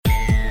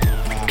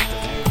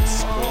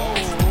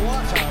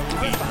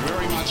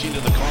much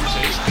into the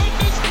contest.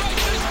 Goodness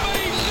gracious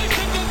me,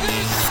 listen to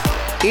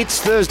this!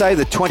 It's Thursday,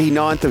 the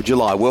 29th of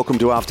July. Welcome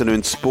to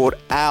Afternoon Sport,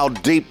 our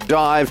deep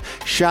dive.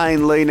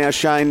 Shane Lee. Now,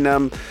 Shane,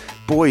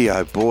 boy,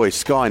 oh boy,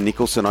 Sky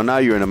Nicholson, I know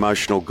you're an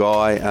emotional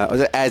guy,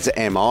 as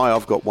am I.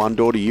 I've got one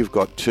daughter, you've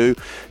got two.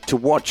 To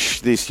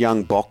watch this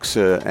young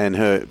boxer and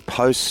her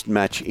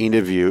post-match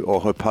interview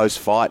or her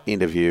post-fight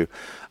interview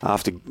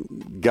after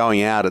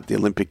going out at the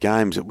Olympic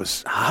Games, it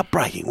was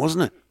heartbreaking,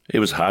 wasn't it? It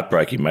was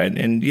heartbreaking, mate.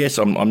 And yes,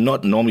 I'm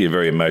not normally a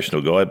very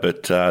emotional guy,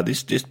 but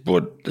this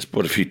brought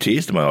a few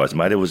tears to my eyes,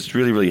 mate. It was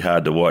really, really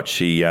hard to watch.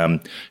 She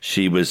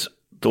was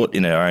thought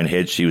in her own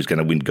head she was going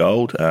to win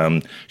gold.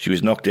 She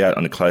was knocked out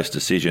on a close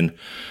decision.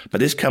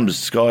 But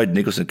Sky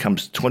Nicholson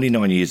comes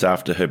 29 years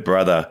after her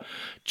brother,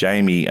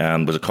 Jamie,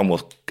 was a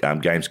Commonwealth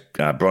Games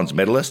bronze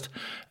medalist.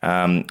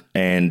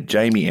 And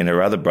Jamie and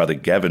her other brother,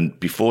 Gavin,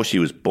 before she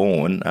was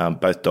born,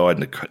 both died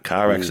in a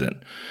car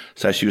accident.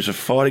 So she was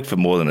fighting for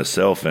more than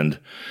herself, and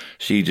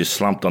she just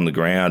slumped on the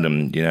ground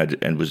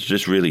and was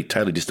just really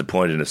totally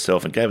disappointed in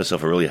herself and gave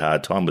herself a really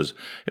hard time. It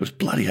was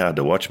bloody hard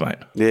to watch, mate.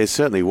 Yeah, it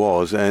certainly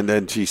was.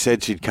 And she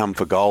said she'd come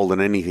for gold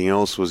and anything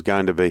else was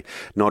going to be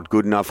not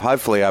good enough.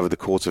 Hopefully over the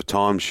course of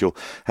time she'll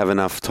have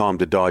enough time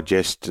to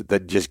digest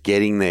that just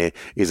getting there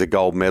is a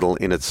gold medal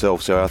in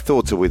itself. So our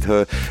thoughts are with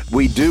her.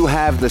 We do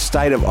have the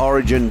State of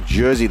Origin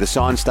jersey, the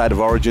signed State of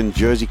Origin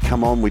jersey.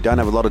 Come on, we don't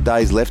have a lot of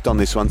days left on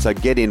this one, so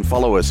get in,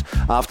 follow us,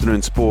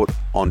 Afternoon Sport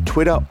on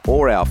Twitter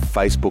or our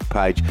Facebook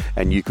page,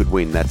 and you could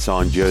win that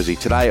signed jersey.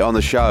 Today on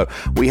the show,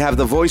 we have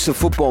the voice of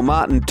football,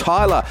 Martin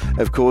Tyler,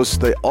 of course,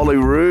 the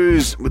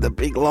Olyroos with a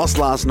big loss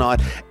last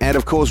night, and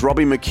of course,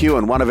 Robbie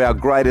McEwen, one of our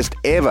greatest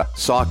ever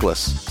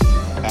cyclists.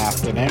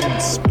 Afternoon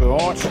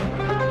Sport.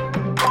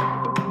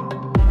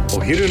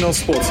 お昼の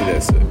スポーツ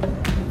です。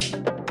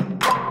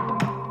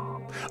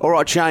 All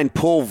right, Shane,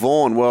 Paul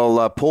Vaughan.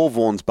 Well, Paul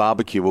Vaughan's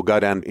barbecue will go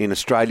down in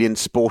Australian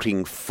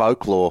sporting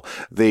folklore.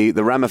 The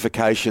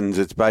ramifications,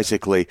 it's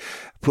basically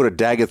put a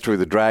dagger through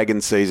the Dragon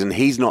season.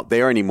 He's not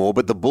there anymore,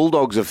 but the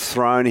Bulldogs have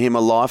thrown him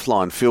a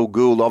lifeline. Phil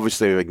Gould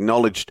obviously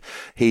acknowledged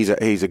he's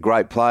a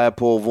great player.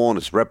 Paul Vaughan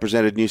has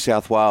represented New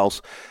South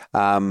Wales.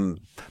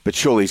 But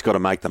surely he's got to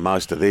make the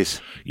most of this.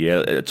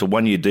 Yeah, it's a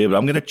one-year deal, but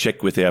I'm going to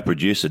check with our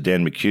producer,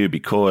 Dan McHugh,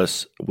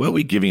 because weren't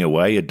we giving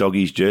away a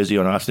Doggies jersey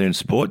on Afternoon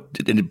Sport?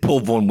 Did Paul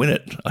Vaughan win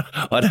it?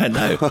 I don't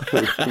know.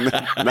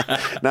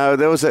 No,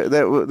 there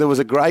was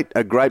a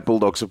great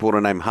Bulldog supporter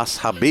named Hus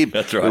Habib.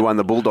 That's right. Who won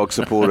the Bulldog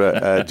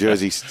supporter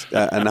jersey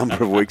a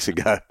number of weeks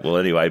ago. Well,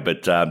 anyway,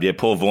 but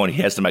Paul Vaughan,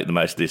 he has to make the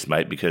most of this,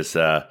 mate, because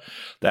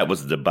that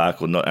was a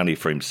debacle not only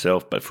for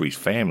himself but for his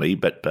family,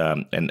 but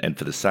and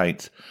for the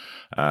Saints.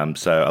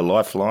 So a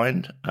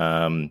lifeline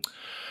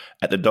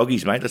at the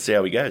Doggies, mate. Let's see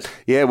how he goes.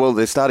 Yeah, well,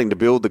 they're starting to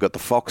build. They've got the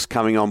Fox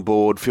coming on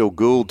board, Phil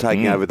Gould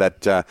taking over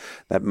that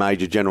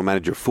major general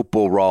manager of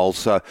football role.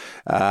 So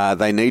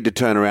they need to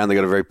turn around. They've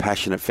got a very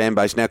passionate fan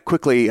base. Now,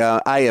 quickly,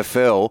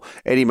 AFL,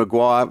 Eddie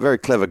Maguire, very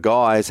clever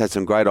guy, has had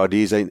some great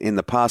ideas in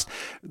the past.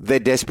 They're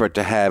desperate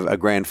to have a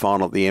grand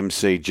final at the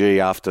MCG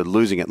after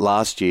losing it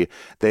last year.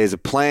 There's a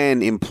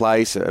plan in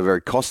place, a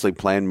very costly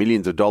plan,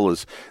 millions of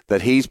dollars,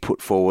 that he's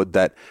put forward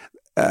that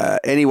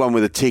anyone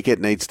with a ticket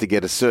needs to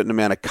get a certain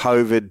amount of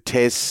COVID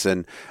tests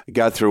and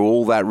go through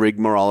all that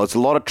rigmarole. It's a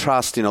lot of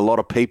trust in a lot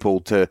of people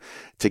to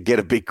get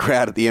a big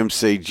crowd at the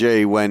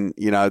MCG when,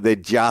 they're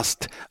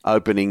just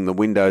opening the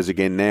windows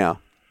again now.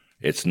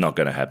 It's not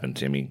going to happen,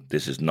 Timmy.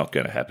 This is not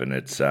going to happen.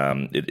 It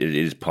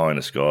is pie in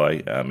the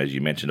sky, as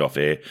you mentioned off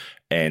air.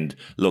 And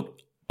look,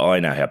 I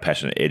know how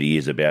passionate Eddie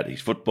is about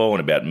his football and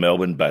about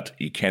Melbourne, but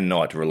you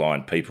cannot rely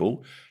on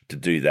people to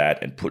do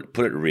that and put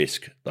at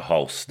risk the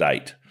whole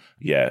state.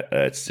 Yeah,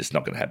 it's just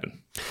not going to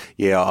happen.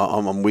 Yeah,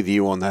 I'm with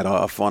you on that.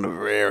 I find it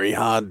very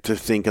hard to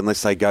think,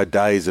 unless they go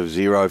days of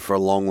zero for a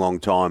long,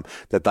 long time,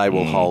 that they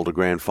will hold a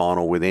grand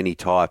final with any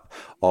type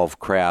of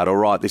crowd. All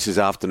right, this is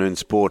Afternoon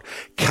Sport.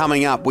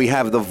 Coming up, we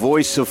have the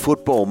voice of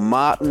football,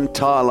 Martin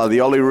Tyler. The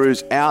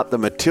Olyroos out, the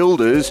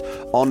Matildas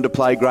on to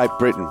play Great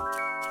Britain.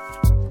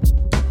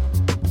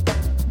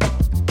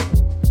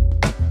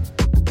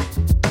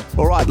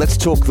 All right, let's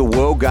talk the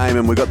World Game,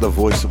 and we've got the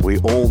voice that we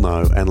all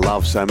know and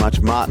love so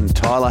much. Martin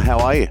Tyler, how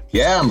are you?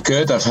 Yeah, I'm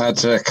good. I've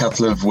had a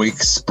couple of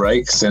weeks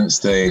break since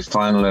the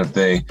final of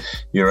the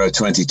Euro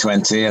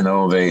 2020 and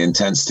all the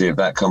intensity of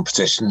that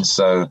competition.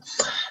 So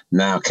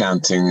now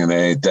counting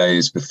the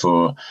days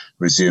before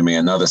resuming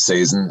another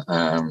season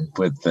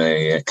with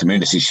the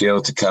Community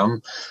Shield to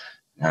come.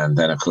 And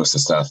then, of course, the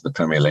start of the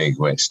Premier League,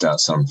 which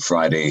starts on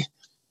Friday,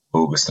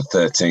 August the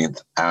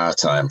 13th, our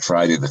time,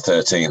 Friday the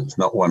 13th.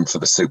 Not one for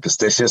the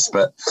superstitious,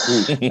 but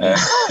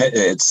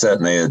it's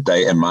certainly a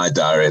date in my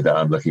diary that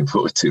I'm looking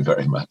forward to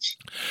very much.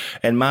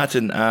 And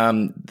Martin,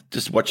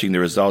 just watching the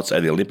results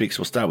at the Olympics,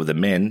 we'll start with the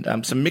men.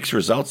 Some mixed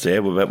results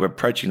there. We're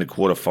approaching the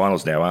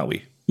quarterfinals now, aren't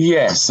we?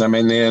 Yes, I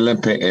mean, the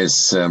Olympic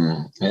is,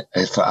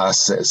 for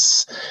us,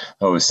 it's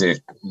obviously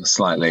a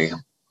slightly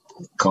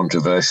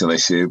controversial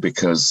issue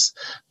because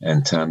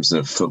in terms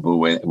of football,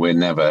 we're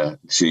never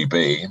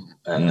GB.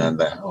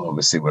 And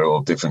obviously we're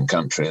all different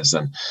countries,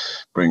 and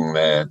bringing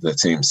the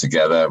teams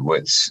together,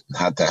 which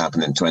had to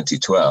happen in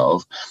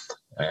 2012,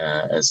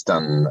 has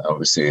done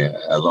obviously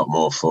a lot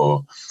more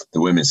for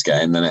the women's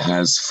game than it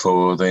has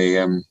for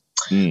the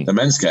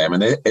men's game.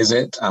 And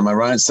am I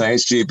right saying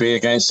it's GB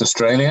against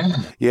Australia?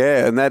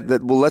 Yeah, and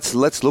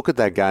let's look at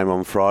that game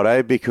on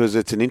Friday, because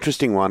it's an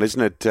interesting one,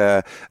 isn't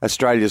it?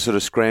 Australia sort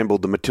of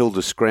the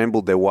Matildas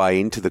scrambled their way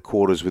into the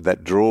quarters with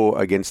that draw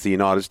against the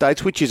United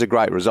States, which is a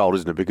great result,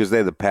 isn't it? Because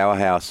they're the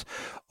powerhouse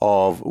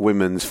of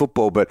women's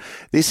football. But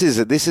this is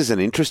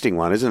an interesting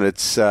one, isn't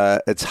it?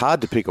 It's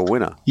hard to pick a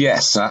winner.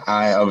 Yes,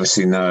 I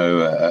obviously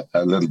know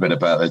a little bit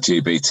about the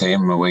GB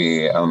team.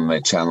 We, on the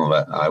channel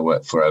that I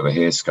work for over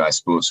here, Sky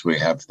Sports, we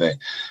have the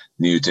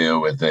new deal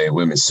with the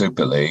Women's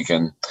Super League,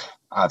 and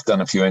I've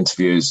done a few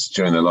interviews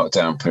during the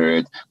lockdown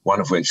period,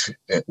 one of which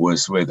it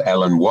was with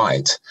Ellen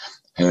White,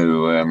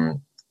 who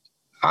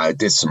I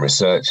did some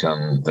research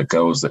on the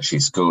goals that she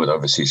scored.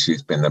 Obviously,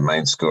 she's been the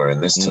main scorer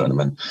in this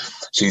tournament.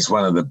 She's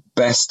one of the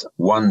best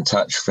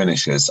one-touch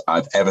finishers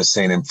I've ever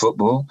seen in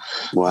football.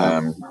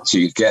 Wow.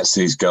 She gets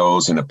these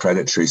goals in a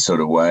predatory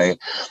sort of way.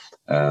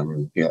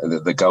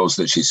 The goals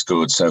that she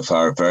scored so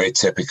far are very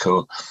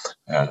typical.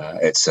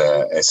 It's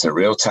a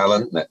real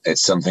talent.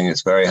 It's something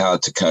that's very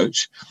hard to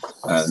coach.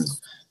 And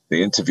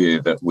the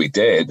interview that we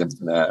did,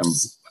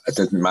 it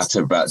didn't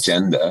matter about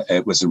gender.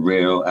 It was a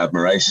real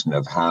admiration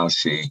of how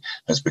she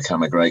has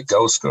become a great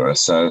goal scorer.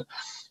 So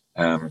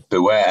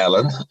beware,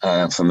 Ellen,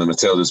 from the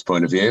Matildas'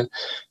 point of view.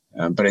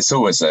 But it's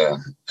always a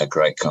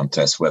great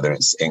contest, whether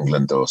it's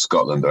England or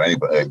Scotland or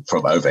anybody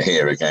from over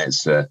here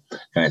against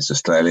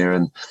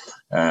Australia.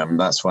 And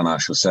that's one I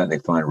shall certainly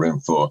find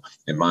room for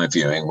in my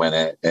viewing when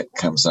it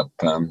comes up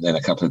in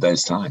a couple of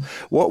days' time.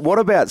 What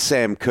about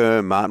Sam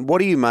Kerr, Martin? What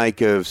do you make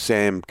of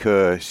Sam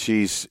Kerr?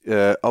 She's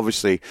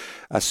obviously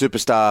a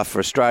superstar for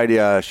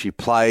Australia. She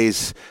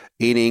plays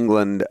in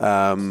England.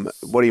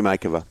 What do you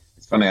make of her?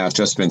 Funny, I've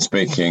just been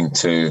speaking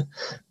to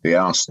the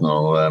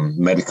Arsenal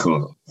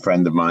medical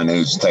friend of mine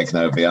who's taken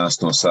over the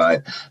Arsenal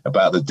side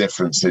about the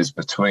differences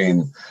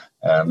between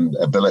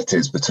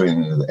abilities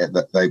between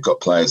they've got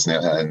players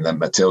in the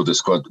Matilda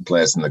squad,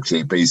 players in the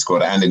GB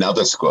squad, and in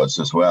other squads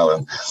as well.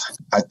 And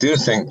I do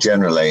think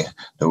generally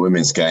the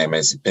women's game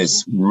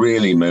is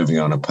really moving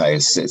on a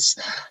pace.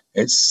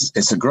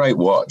 It's a great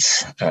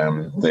watch.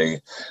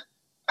 I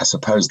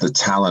suppose the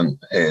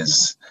talent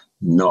is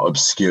not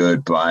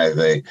obscured by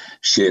the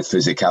sheer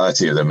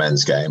physicality of the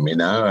men's game,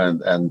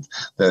 and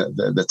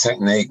the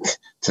technique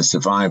to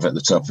survive at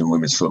the top in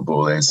women's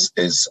football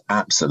is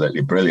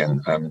absolutely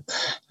brilliant.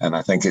 And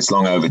I think it's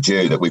long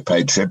overdue that we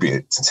pay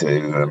tribute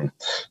to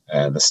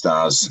the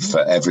stars for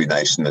every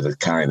nation that are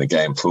carrying the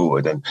game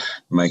forward and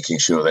making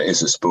sure that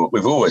it's a sport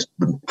we've always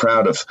been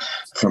proud of.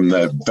 From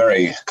the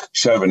very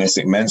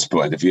chauvinistic men's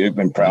point of view,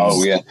 been proud.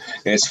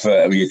 It's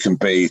for, you can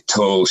be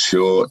tall,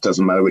 short,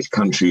 doesn't matter which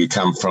country you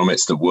come from.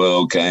 It's the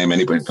world game.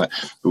 Anybody play.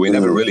 But we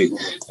never really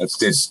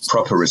did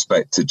proper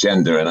respect to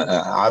gender, and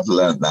I've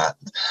learned that.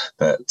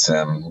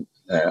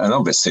 And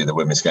obviously the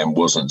women's game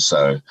wasn't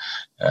so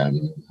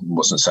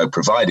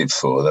provided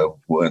for. There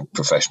weren't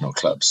professional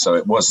clubs, so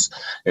it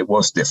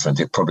was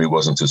different. It probably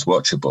wasn't as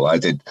watchable. I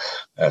did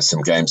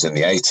some games in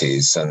the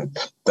 80s, and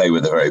they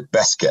were the very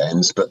best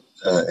games, but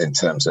in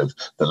terms of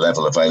the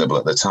level available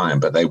at the time,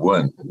 but they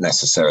weren't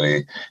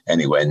necessarily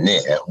anywhere near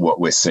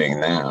what we're seeing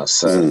now.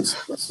 So,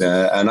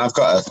 and I've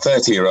got a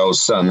 30-year-old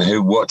son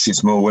who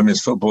watches more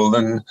women's football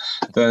than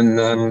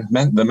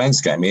the men's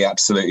game. He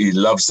absolutely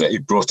loves it. He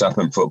brought up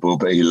in football,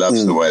 but he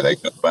loves the way they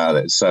go about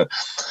it. So,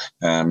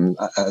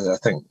 I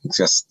think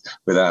just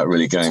without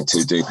really going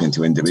too deep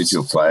into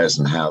individual players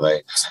and how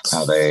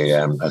they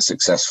are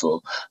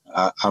successful,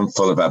 I'm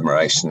full of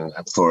admiration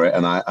for it,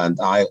 and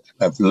I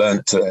have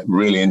learned to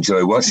really enjoy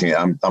watching it.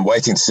 I'm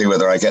waiting to see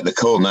whether I get the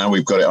call now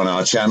we've got it on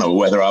our channel,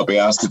 whether I'll be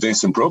asked to do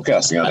some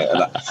broadcasting on it.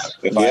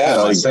 If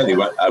I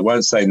certainly I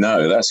won't say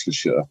no, that's for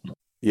sure.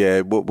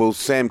 Yeah, well,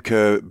 Sam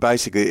Kerr,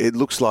 basically, it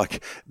looks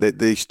like that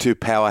these two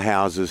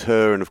powerhouses,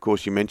 her and, of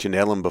course, you mentioned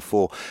Ellen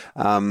before,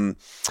 they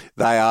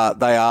are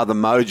the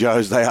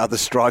mojos, they are the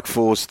strike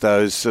force,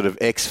 those sort of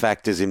X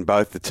factors in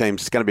both the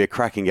teams. It's going to be a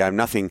cracking game,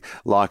 nothing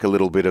like a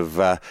little bit of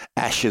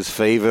Ashes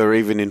fever,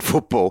 even in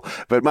football.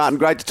 But, Martin,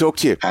 great to talk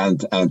to you. And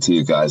to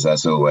you guys,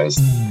 as always.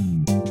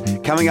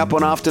 Coming up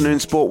on Afternoon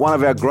Sport, one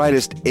of our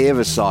greatest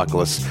ever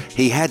cyclists.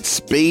 He had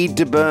speed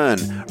to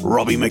burn,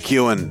 Robbie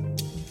McEwen.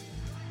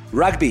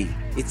 Rugby,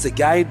 it's a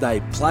game they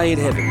play in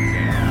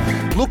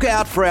heaven. Look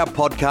out for our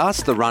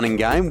podcast, The Running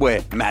Game,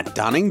 where Matt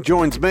Dunning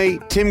joins me,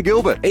 Tim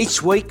Gilbert.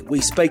 Each week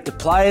we speak to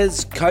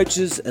players,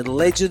 coaches and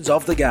legends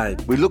of the game.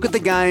 We look at the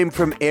game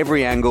from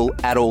every angle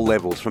at all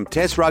levels, from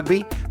Test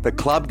rugby, the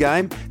club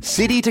game,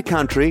 city to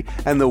country,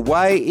 and the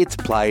way it's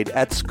played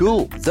at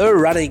school. The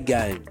Running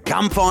Game.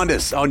 Come find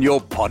us on your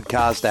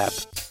podcast app.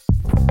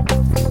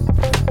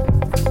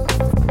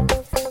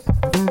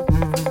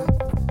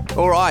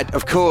 All right, right,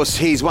 of course,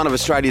 he's one of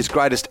Australia's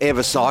greatest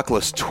ever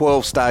cyclists.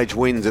 12-stage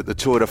wins at the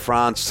Tour de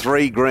France,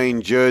 3 green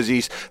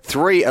jerseys,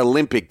 3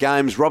 Olympic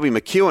Games. Robbie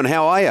McEwen,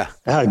 how are you?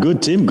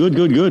 Good, Tim.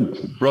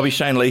 Good. Robbie,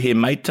 Shane Lee here,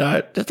 mate.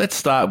 Let's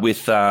start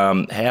with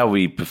how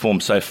we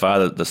performed so far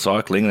at the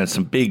cycling, and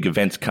some big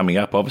events coming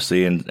up,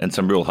 obviously, and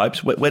some real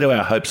hopes. Where do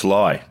our hopes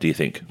lie, do you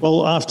think?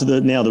 Well, after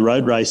the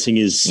road racing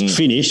is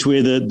finished,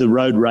 where the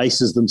road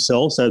races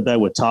themselves, so they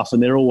were tough,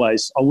 and they're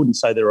always, I wouldn't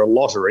say they're a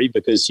lottery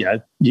because,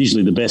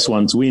 usually the best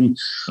ones win.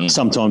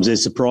 Sometimes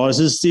there's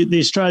surprises. The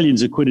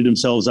Australians acquitted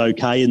themselves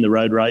okay in the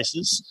road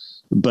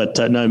races, but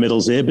no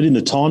medals there. But in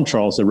the time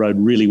trials, they rode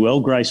really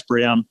well. Grace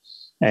Brown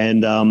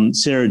and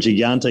Sarah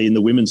Gigante in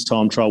the women's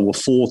time trial were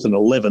 4th and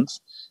 11th.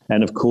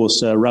 And, of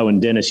course, Rowan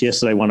Dennis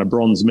yesterday won a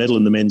bronze medal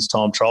in the men's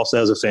time trial, so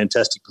that was a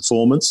fantastic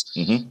performance.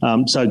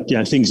 So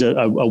things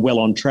are well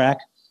on track.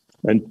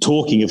 And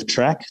talking of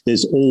track,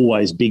 there's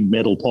always big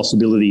medal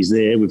possibilities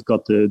there. We've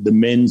got the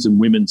men's and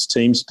women's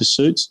teams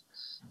pursuits.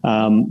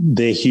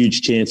 They're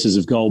huge chances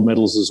of gold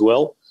medals as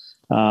well.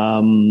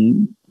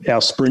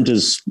 Our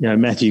sprinters,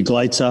 Matthew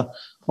Glaetzer,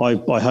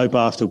 I hope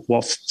after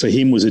what for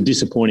him was a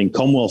disappointing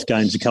Commonwealth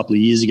Games a couple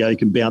of years ago, he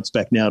can bounce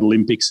back now at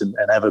Olympics and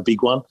have a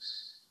big one.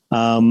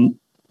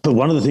 But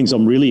one of the things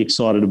I'm really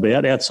excited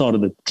about, outside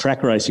of the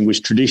track racing,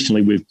 which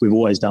traditionally we've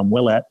always done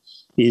well at,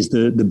 is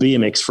the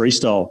BMX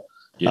freestyle.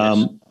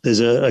 Yes.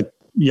 There's a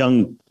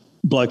young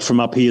bloke from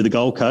up here, the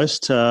Gold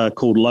Coast,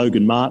 called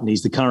Logan Martin.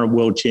 He's the current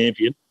world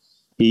champion.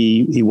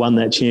 He won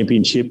that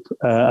championship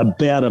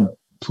about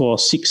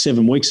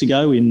 6-7 weeks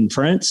ago in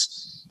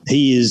France.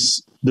 He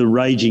is the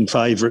raging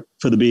favourite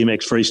for the BMX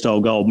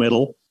freestyle gold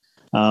medal.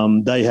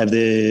 They have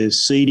their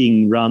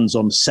seeding runs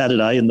on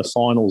Saturday and the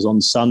finals on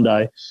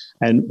Sunday.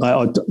 And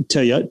I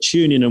tell you,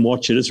 tune in and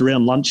watch it. It's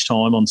around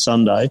lunchtime on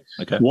Sunday.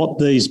 Okay. What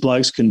these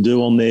blokes can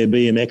do on their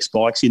BMX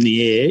bikes in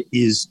the air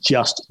is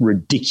just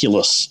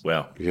ridiculous.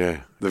 Wow.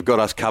 Yeah. They've got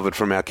us covered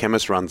from our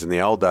chemist runs in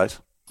the old days.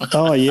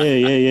 Oh,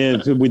 yeah.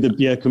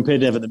 With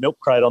compared to having the milk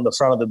crate on the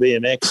front of the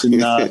BMX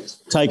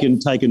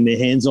and taking their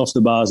hands off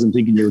the bars and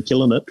thinking you were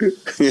killing it.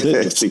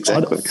 Yes,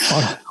 exactly.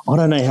 I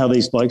don't know how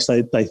these blokes,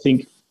 they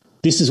think,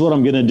 this is what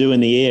I'm going to do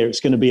in the air. It's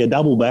going to be a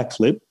double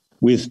backflip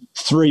with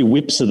 3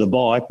 whips of the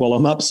bike while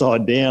I'm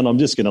upside down. I'm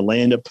just going to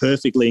land it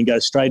perfectly and go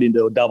straight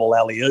into a double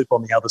alley-oop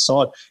on the other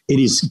side. It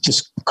is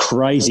just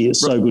crazy. It's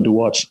so good to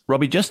watch.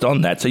 Robbie, just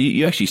on that, so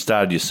you actually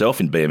started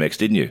yourself in BMX,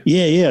 didn't you?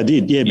 Yeah, I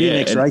did. Yeah,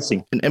 BMX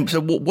racing. And so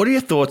what are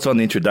your thoughts on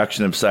the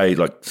introduction of, say,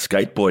 like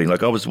skateboarding?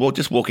 Like I was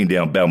just walking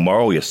down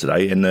Balmoral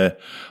yesterday, and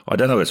I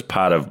don't know if it's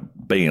part of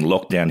being in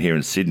lockdown here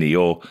in Sydney,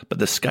 but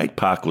the skate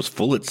park was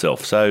full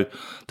itself. So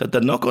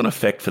the knock-on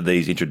effect for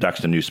these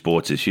introduction of new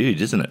sports is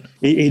huge, isn't it?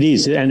 It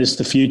is, and it's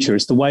the future.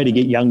 It's the way to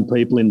get young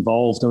people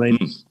involved. I mean,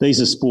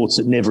 these are sports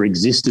that never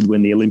existed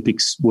when the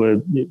Olympics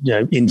were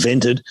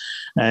invented,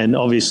 and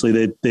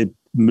obviously they're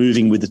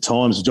moving with the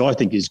times, which I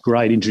think is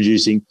great,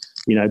 introducing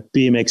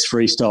BMX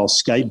freestyle,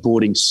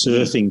 skateboarding,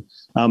 surfing.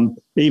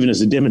 Even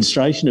as a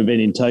demonstration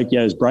event in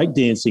Tokyo's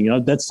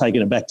breakdancing, that's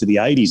taken it back to the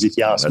 80s, if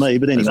you ask me.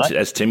 But anyway,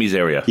 that's Timmy's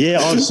area. Yeah,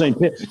 I've seen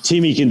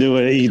Timmy can do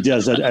it. He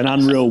does an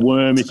unreal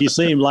worm. If you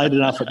see him late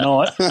enough at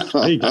night,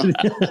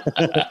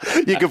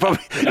 you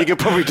could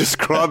probably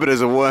describe it as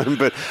a worm,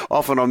 but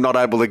often I'm not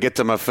able to get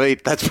to my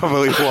feet. That's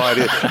probably why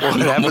it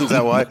happens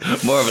that way.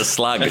 More of a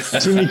slug.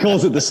 Timmy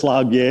calls it the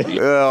slug. Yeah.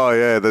 Oh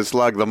yeah, the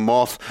slug, the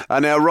moth.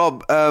 Now,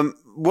 Rob.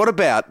 What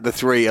about the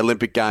 3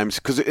 Olympic Games?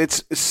 Because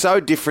it's so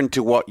different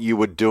to what you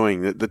were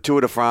doing. The Tour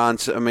de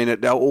France, I mean,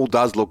 it all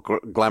does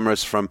look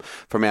glamorous from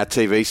our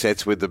TV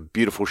sets with the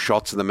beautiful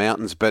shots of the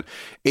mountains, but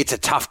it's a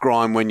tough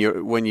grind when you're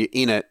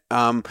in it.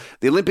 The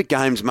Olympic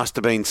Games must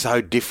have been so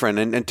different,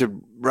 and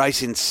to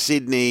race in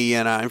Sydney,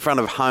 in front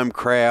of home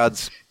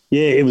crowds.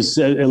 Yeah, it was.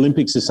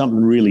 Olympics is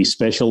something really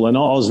special, and I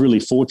was really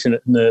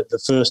fortunate in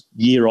the first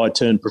year I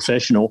turned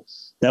professional.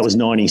 That was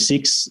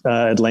 96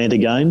 Atlanta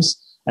Games.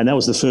 And that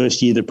was the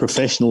first year that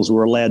professionals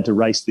were allowed to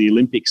race the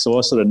Olympics. So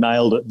I sort of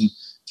nailed it, and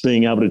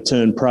being able to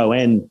turn pro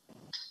and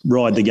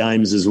ride the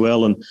games as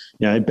well. And,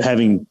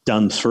 having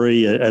done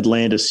 3,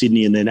 Atlanta,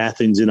 Sydney, and then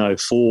Athens in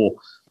 2004,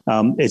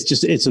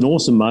 it's an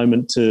awesome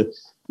moment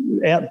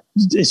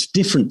it's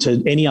different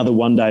to any other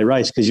one-day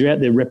race because you're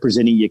out there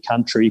representing your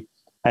country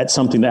at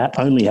something that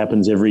only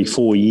happens every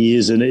 4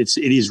 years. And it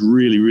is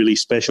really, really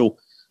special.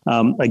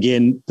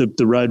 Again,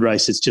 the road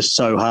race, it's just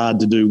so hard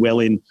to do well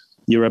in.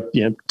 You're up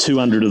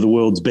 200 of the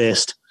world's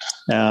best,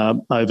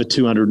 over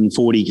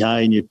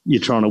 240K, and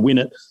you're trying to win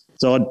it.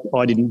 So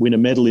I didn't win a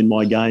medal in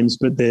my games,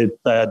 but they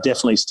are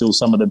definitely still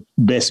some of the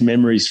best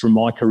memories from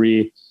my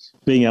career,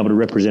 being able to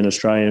represent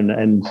Australia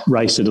and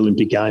race at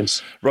Olympic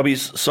Games. Robbie,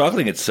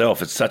 cycling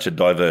itself, it's such a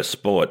diverse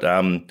sport.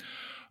 I'm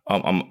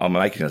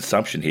making an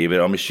assumption here, but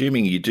I'm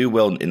assuming you do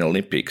well in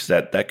Olympics,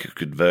 that could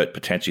convert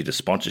potentially to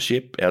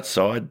sponsorship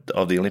outside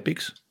of the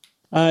Olympics?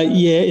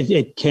 Yeah,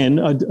 it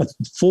can.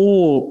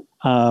 For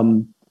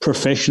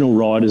professional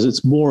riders.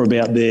 It's more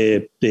about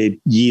their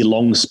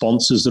year-long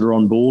sponsors that are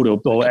on board,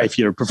 or if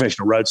you're a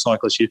professional road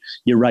cyclist,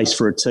 you race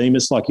for a team.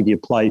 It's like if you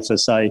play for,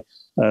 say,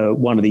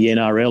 one of the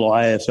NRL or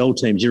AFL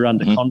teams, you're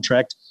under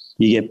contract.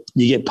 You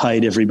get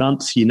paid every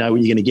month. You know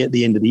what you're going to get at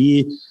the end of the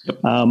year. Yep.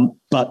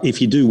 But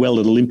if you do well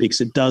at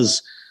Olympics, it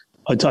does,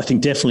 I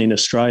think definitely in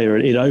Australia,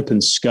 it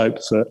opens scope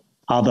for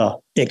other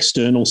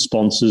external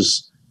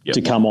sponsors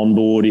to come on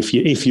board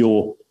if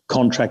your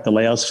contract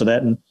allows for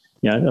that, and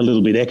a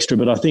little bit extra.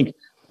 But I think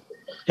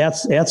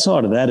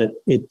outside of that,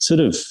 it sort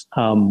of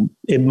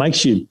it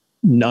makes you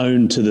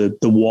known to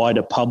the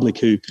wider public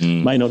who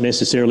may not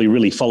necessarily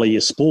really follow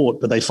your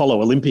sport, but they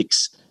follow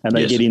Olympics and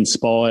they get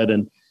inspired.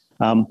 And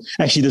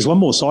actually, there's one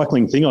more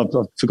cycling thing I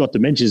forgot to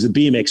mention is the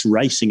BMX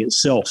racing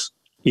itself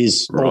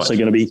is also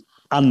going to be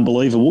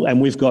unbelievable.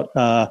 And we've got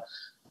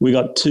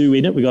two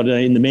in it. We got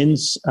in the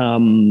men's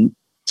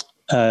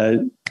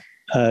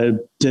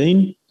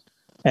Dean,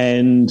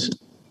 and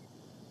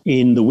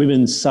in the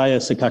women's Saya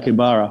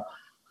Sakakibara,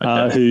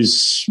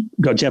 who's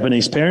got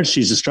Japanese parents.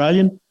 She's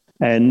Australian,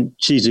 and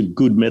she's a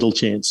good medal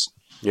chance.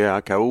 Yeah,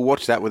 okay. We'll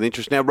watch that with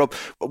interest. Now, Rob,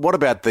 what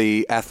about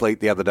the athlete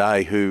the other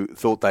day who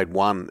thought they'd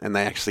won and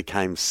they actually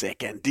came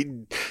second?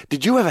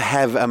 Did you ever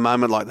have a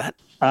moment like that?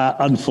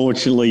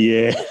 Unfortunately,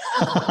 yeah.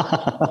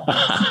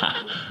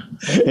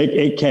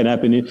 It can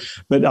happen.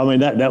 But, I mean,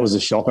 that was a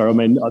shocker. I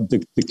mean,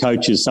 the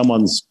coaches,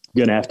 someone's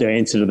going to have to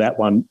answer to that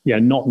one,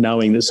 not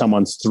knowing that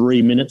someone's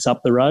 3 minutes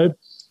up the road.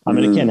 I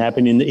mean, it can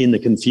happen in the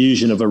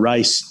confusion of a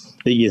race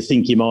that you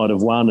think you might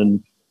have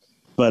won.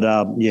 But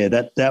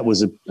that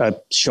was a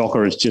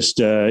shocker. It's just,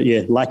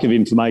 lack of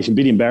information, a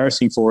bit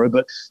embarrassing for her.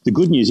 But the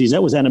good news is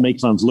that was Annemiek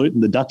van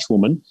Vleuten, the Dutch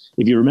woman.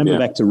 If you remember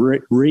back to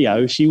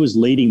Rio, she was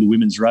leading the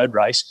women's road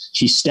race.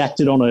 She stacked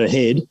it on her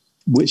head.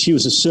 She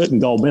was a certain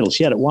gold medal.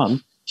 She had it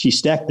won. She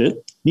stacked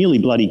it, nearly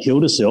bloody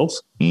killed herself.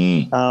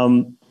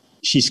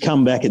 She's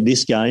come back at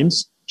this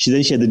Games. She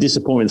had the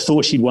disappointment,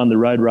 thought she'd won the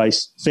road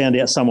race, found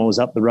out someone was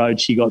up the road.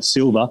 She got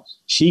silver.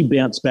 She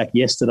bounced back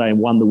yesterday and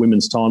won the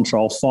women's time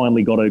trial,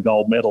 finally got her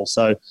gold medal.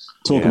 So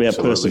talk about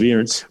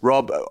perseverance.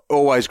 Rob,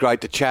 always great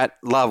to chat.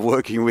 Love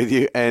working with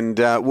you, and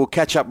we'll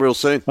catch up real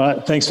soon. All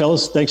right, thanks,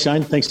 fellas. Thanks,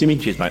 Shane. Thanks, Timmy.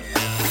 Cheers, mate.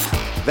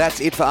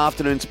 That's it for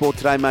Afternoon Sport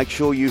today. Make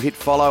sure you hit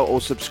follow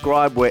or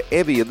subscribe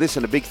wherever you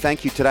listen. A big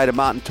thank you today to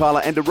Martin Tyler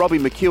and to Robbie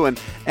McEwen,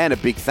 and a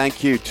big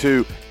thank you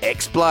to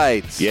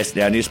X-Blades. Yes,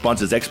 our new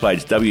sponsors,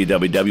 X-Blades,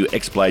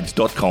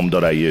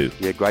 www.xblades.com.au.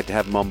 Yeah, great to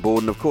have them on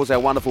board. And, of course, our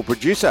wonderful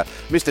producer,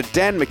 Mr.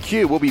 Dan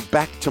McHugh, will be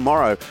back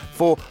tomorrow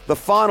for the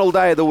final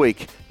day of the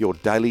week, your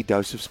daily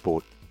dose of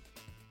sport.